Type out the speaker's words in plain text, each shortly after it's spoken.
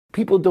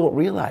People don't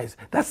realize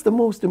that's the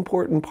most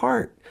important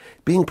part.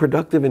 Being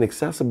productive and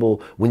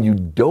accessible when you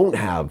don't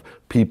have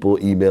people,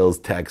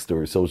 emails, text,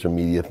 or social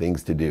media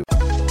things to do.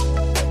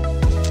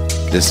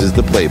 This is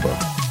the playbook.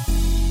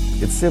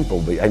 It's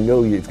simple, but I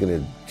know it's going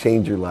to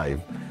change your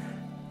life.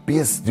 Be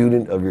a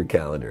student of your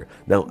calendar.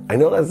 Now, I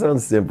know that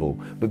sounds simple,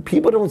 but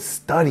people don't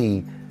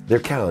study their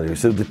calendar.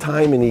 So the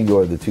time and ego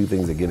are the two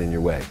things that get in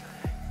your way.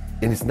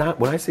 And it's not,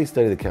 when I say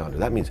study the calendar,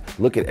 that means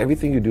look at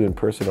everything you do in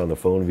person, on the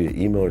phone, via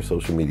email or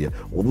social media.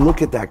 Well,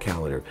 look at that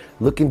calendar.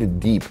 Look into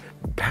deep,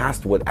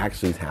 past what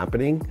actually is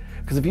happening.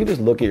 Because if you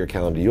just look at your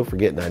calendar, you'll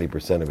forget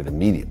 90% of it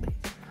immediately,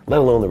 let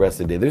alone the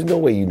rest of the day. There's no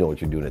way you know what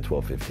you're doing at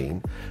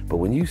 12:15. But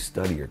when you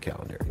study your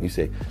calendar, you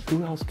say,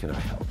 who else can I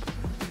help?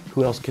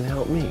 Who else can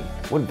help me?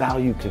 What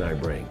value can I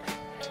bring?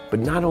 But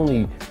not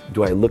only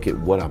do I look at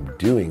what I'm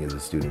doing as a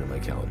student of my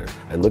calendar,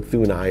 I look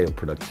through an eye of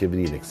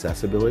productivity and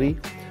accessibility.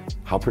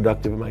 How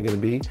productive am I going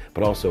to be?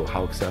 But also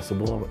how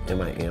accessible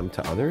am I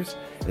to others,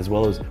 as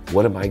well as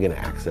what am I going to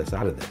access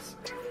out of this?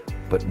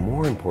 But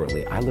more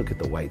importantly, I look at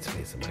the white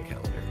space of my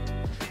calendar,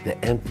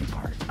 the empty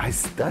part. I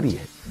study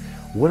it.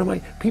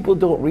 People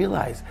don't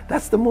realize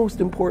that's the most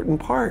important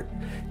part.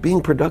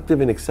 Being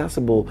productive and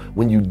accessible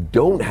when you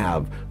don't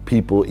have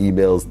people,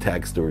 emails,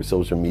 text, or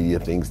social media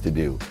things to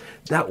do.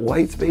 That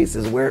white space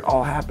is where it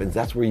all happens.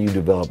 That's where you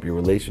develop your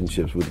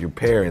relationships with your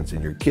parents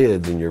and your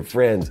kids and your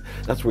friends.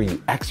 That's where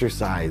you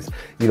exercise,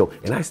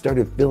 and I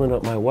started filling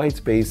up my white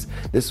space.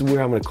 This is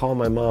where I'm going to call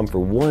my mom for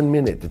 1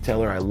 minute to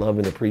tell her I love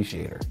and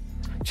appreciate her.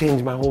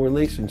 Change my whole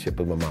relationship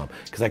with my mom,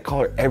 because I call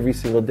her every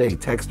single day,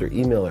 text her,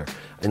 email her,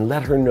 and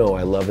let her know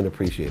I love and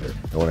appreciate her.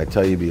 And when I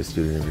tell you be a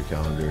student of your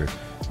calendar,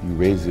 you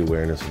raise the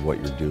awareness of what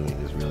you're doing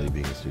is really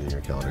being a student of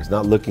your calendar. It's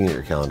not looking at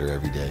your calendar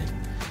every day.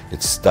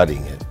 It's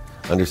studying it.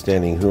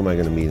 Understanding who am I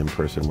going to meet in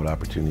person, what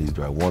opportunities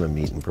do I want to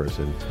meet in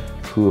person,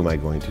 who am I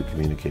going to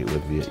communicate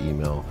with via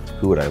email,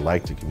 who would I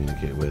like to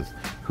communicate with,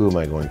 who am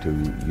I going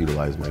to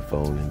utilize my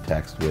phone and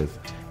text with,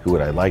 who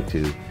would I like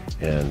to,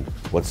 and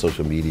what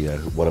social media,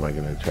 what am I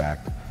going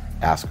to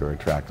ask or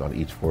attract on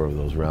each four of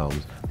those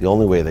realms. The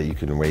only way that you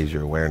can raise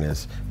your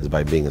awareness is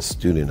by being a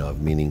student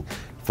of, meaning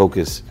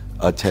focus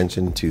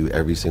attention to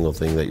every single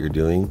thing that you're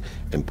doing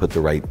and put the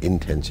right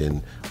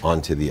intention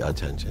onto the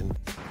attention.